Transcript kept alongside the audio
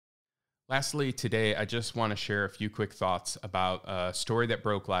Lastly, today, I just want to share a few quick thoughts about a story that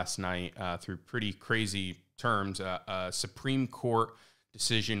broke last night through pretty crazy terms. A Supreme Court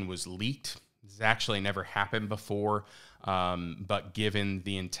decision was leaked. This has actually never happened before, but given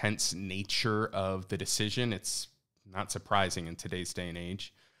the intense nature of the decision, it's not surprising in today's day and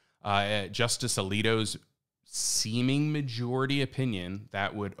age. Justice Alito's seeming majority opinion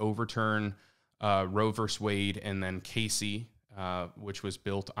that would overturn Roe versus Wade and then Casey, which was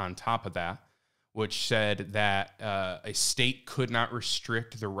built on top of that, which said that a state could not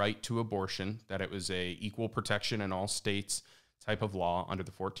restrict the right to abortion, that it was a equal protection in all states type of law under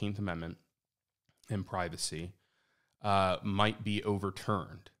the 14th Amendment and privacy, might be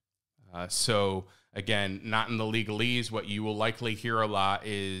overturned. So again, not in the legalese. What you will likely hear a lot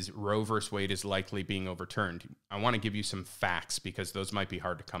is Roe versus Wade is likely being overturned. I want to give you some facts because those might be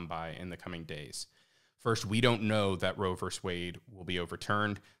hard to come by in the coming days. First, we don't know that Roe versus Wade will be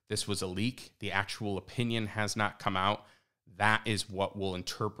overturned. This was a leak. The actual opinion has not come out. That is what will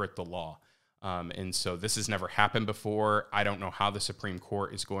interpret the law. And so this has never happened before. I don't know how the Supreme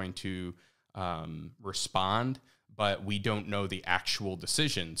Court is going to respond, but we don't know the actual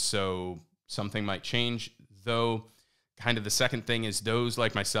decision. So something might change, though. Kind of the second thing is those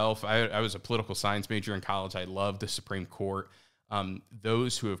like myself, I was a political science major in college. I love the Supreme Court.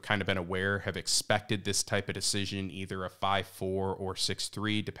 Those who have kind of been aware have expected this type of decision, either a 5-4 or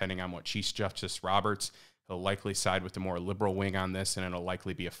 6-3, depending on what Chief Justice Roberts. He'll likely side with the more liberal wing on this, and it'll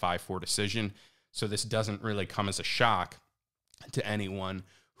likely be a 5-4 decision. So this doesn't really come as a shock to anyone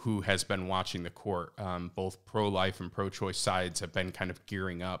who has been watching the court. Both pro-life and pro-choice sides have been kind of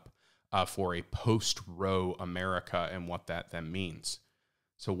gearing up for a post-Roe America and what that then means.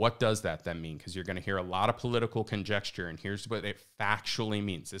 So what does that then mean? Because you're going to hear a lot of political conjecture, and here's what it factually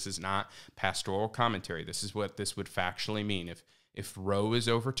means. This is not pastoral commentary. This is what this would factually mean. If Roe is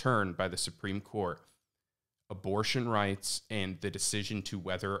overturned by the Supreme Court, abortion rights and the decision to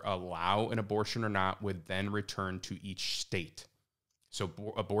whether allow an abortion or not would then return to each state. So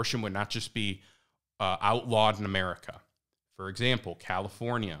abortion would not just be outlawed in America. For example,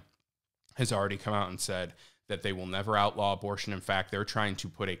 California has already come out and said that they will never outlaw abortion. In fact, they're trying to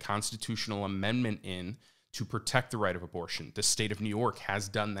put a constitutional amendment in to protect the right of abortion. The state of New York has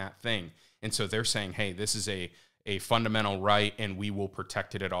done that thing. And so they're saying, hey, this is a fundamental right and we will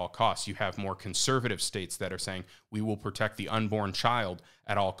protect it at all costs. You have more conservative states that are saying we will protect the unborn child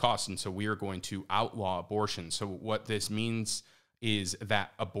at all costs. And so we are going to outlaw abortion. So what this means is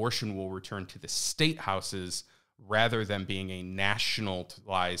that abortion will return to the state houses rather than being a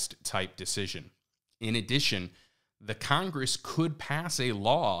nationalized type decision. In addition, the Congress could pass a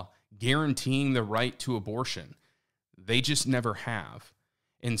law guaranteeing the right to abortion. They just never have.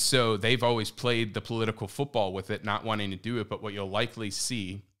 And so they've always played the political football with it, not wanting to do it. But what you'll likely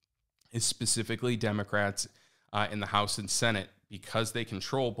see is specifically Democrats in the House and Senate, because they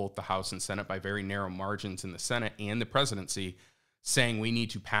control both the House and Senate by very narrow margins in the Senate and the presidency, saying we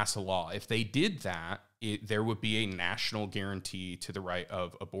need to pass a law. If they did that, there would be a national guarantee to the right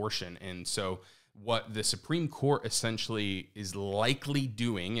of abortion. And so what the Supreme Court essentially is likely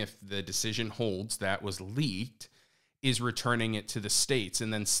doing, if the decision holds that was leaked, is returning it to the states.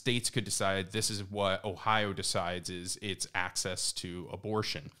 And then states could decide this is what Ohio decides is its access to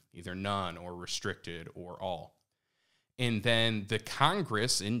abortion, either none or restricted or all. And then the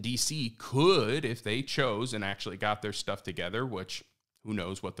Congress in D.C. could, if they chose and actually got their stuff together, which who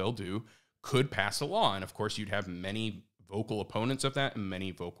knows what they'll do, could pass a law. And of course, you'd have many vocal opponents of that and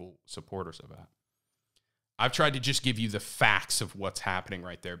many vocal supporters of that. I've tried to just give you the facts of what's happening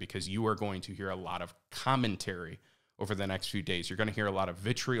right there, because you are going to hear a lot of commentary over the next few days. You're going to hear a lot of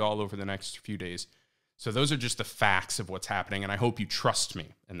vitriol over the next few days. So those are just the facts of what's happening, and I hope you trust me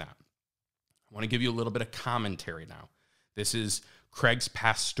in that. I want to give you a little bit of commentary now. This is Craig's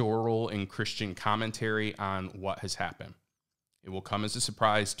pastoral and Christian commentary on what has happened. It will come as a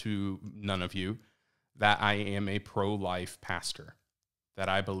surprise to none of you that I am a pro-life pastor, that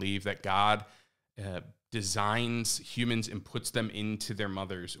I believe that God designs humans and puts them into their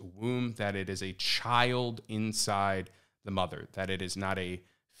mother's womb, that it is a child inside the mother, that it is not a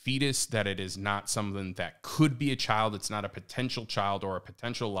fetus, that it is not something that could be a child, it's not a potential child or a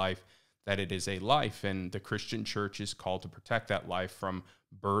potential life, that it is a life. And the Christian church is called to protect that life from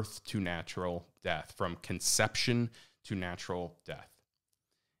birth to natural death, from conception to natural death.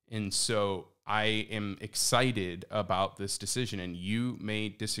 And so I am excited about this decision, and you may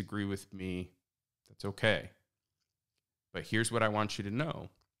disagree with me. That's okay. But here's what I want you to know.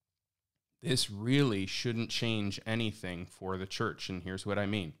 This really shouldn't change anything for the church, and here's what I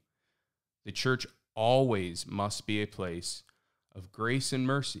mean. The church always must be a place of grace and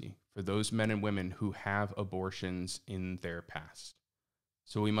mercy for those men and women who have abortions in their past.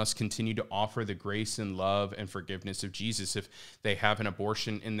 So we must continue to offer the grace and love and forgiveness of Jesus. If they have an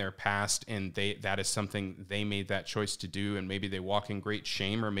abortion in their past and that is something they made that choice to do, and maybe they walk in great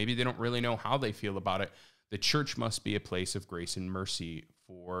shame, or maybe they don't really know how they feel about it, the church must be a place of grace and mercy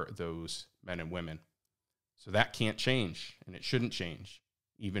for those men and women. So that can't change, and it shouldn't change,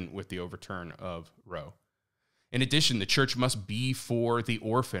 even with the overturn of Roe. In addition, the church must be for the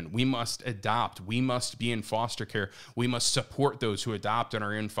orphan. We must adopt. We must be in foster care. We must support those who adopt and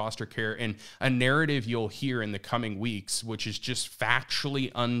are in foster care. And a narrative you'll hear in the coming weeks, which is just factually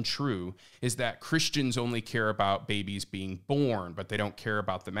untrue, is that Christians only care about babies being born, but they don't care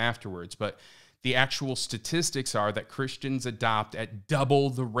about them afterwards. But the actual statistics are that Christians adopt at double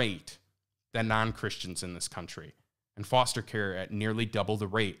the rate than non-Christians in this country, and foster care at nearly double the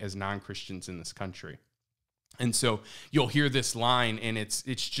rate as non-Christians in this country. And so you'll hear this line, and it's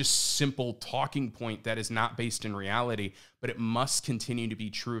just simple talking point that is not based in reality, but it must continue to be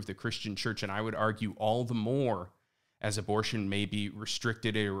true of the Christian church. And I would argue all the more as abortion may be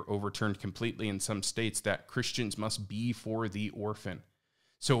restricted or overturned completely in some states, that Christians must be for the orphan.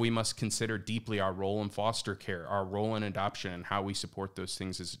 So we must consider deeply our role in foster care, our role in adoption, and how we support those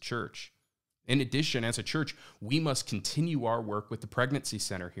things as a church. In addition, as a church, we must continue our work with the pregnancy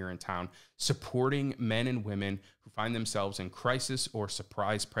center here in town, supporting men and women who find themselves in crisis or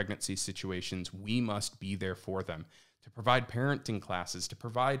surprise pregnancy situations. We must be there for them, to provide parenting classes, to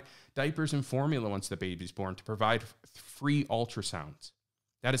provide diapers and formula once the baby's born, to provide free ultrasounds.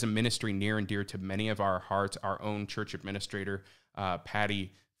 That is a ministry near and dear to many of our hearts. Our own church administrator,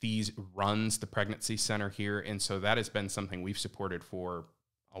 Patty Thies, runs the pregnancy center here, and so that has been something we've supported for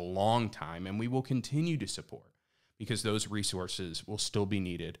a long time, and we will continue to support, because those resources will still be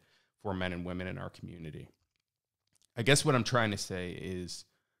needed for men and women in our community. I guess what I'm trying to say is,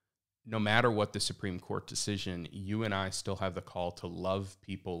 no matter what the Supreme Court decision, you and I still have the call to love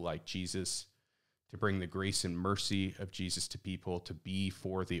people like Jesus, to bring the grace and mercy of Jesus to people, to be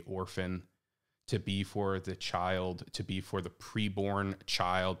for the orphan, to be for the child, to be for the preborn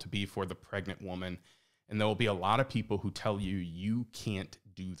child, to be for the pregnant woman. And there will be a lot of people who tell you, you can't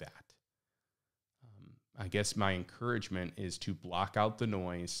do that. I guess my encouragement is to block out the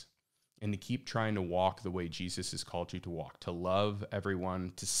noise and to keep trying to walk the way Jesus has called you to walk, to love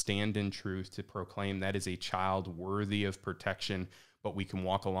everyone, to stand in truth, to proclaim that is a child worthy of protection, but we can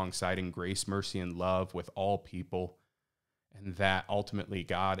walk alongside in grace, mercy, and love with all people, and that ultimately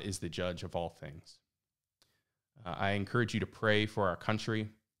God is the judge of all things. I encourage you to pray for our country.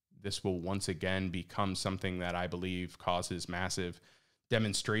 This will once again become something that I believe causes massive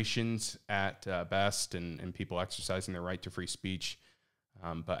demonstrations at best, and people exercising their right to free speech.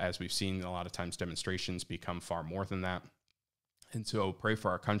 But as we've seen, a lot of times demonstrations become far more than that. And so pray for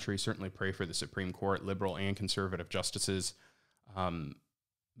our country, certainly pray for the Supreme Court, liberal and conservative justices.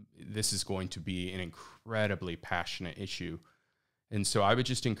 This is going to be an incredibly passionate issue. And so I would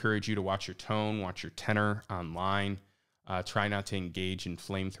just encourage you to watch your tone, watch your tenor online. Try not to engage in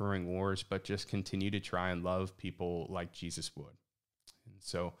flame-throwing wars, but just continue to try and love people like Jesus would. And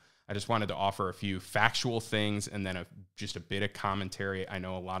so I just wanted to offer a few factual things and then just a bit of commentary. I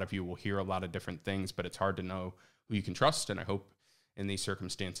know a lot of you will hear a lot of different things, but it's hard to know who you can trust. And I hope in these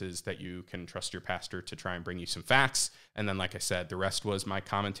circumstances that you can trust your pastor to try and bring you some facts. And then, like I said, the rest was my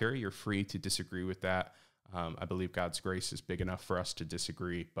commentary. You're free to disagree with that. I believe God's grace is big enough for us to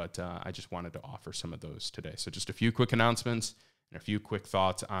disagree, but I just wanted to offer some of those today. So just a few quick announcements and a few quick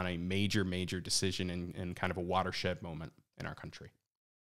thoughts on a major decision and kind of a watershed moment in our country.